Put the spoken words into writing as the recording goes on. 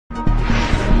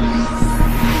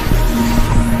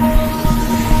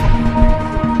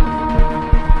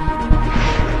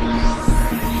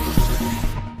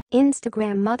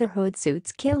Instagram motherhood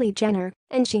suits Kylie Jenner,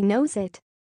 and she knows it.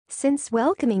 Since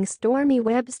welcoming Stormi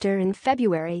Webster in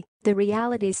February, the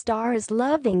reality star is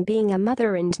loving being a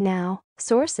mother, and now,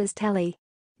 sources tell E!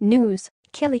 News,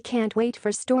 Kylie can't wait for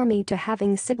Stormi to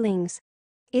having siblings.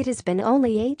 It has been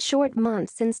only 8 short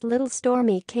months since little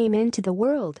Stormi came into the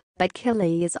world, but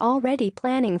Kylie is already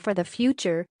planning for the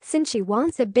future since she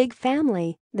wants a big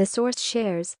family, the source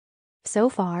shares. So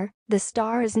far, the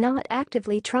star is not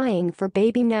actively trying for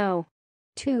baby no.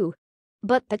 2.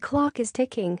 But the clock is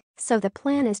ticking, so the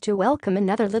plan is to welcome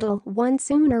another little one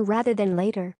sooner rather than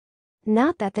later.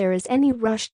 Not that there is any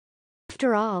rush.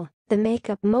 After all, the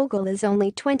makeup mogul is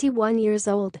only 21 years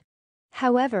old.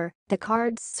 However, the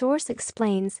card's source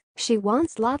explains she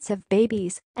wants lots of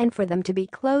babies and for them to be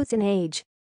close in age.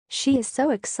 She is so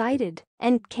excited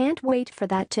and can't wait for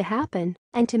that to happen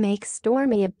and to make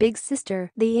Stormi a big sister,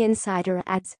 the insider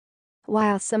adds.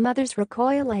 While some others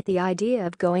recoil at the idea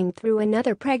of going through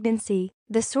another pregnancy,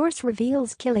 the source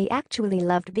reveals Kylie actually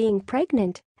loved being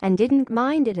pregnant and didn't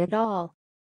mind it at all.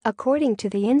 According to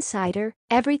the insider,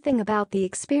 everything about the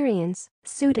experience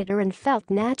suited her and felt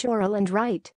natural and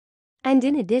right. And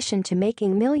in addition to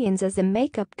making millions as a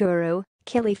makeup guru,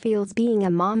 Kylie feels being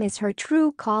a mom is her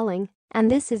true calling, and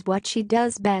this is what she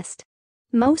does best.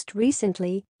 Most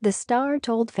recently, the star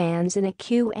told fans in a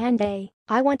Q&A,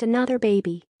 "I want another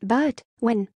baby, but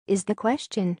when is the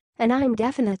question, and I'm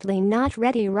definitely not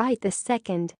ready right this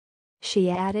second." She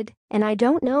added, "And I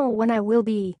don't know when I will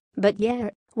be, but yeah,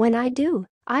 when I do,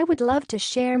 I would love to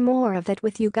share more of it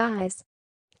with you guys."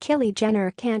 Kylie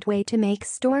Jenner can't wait to make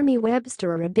Stormi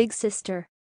Webster a big sister.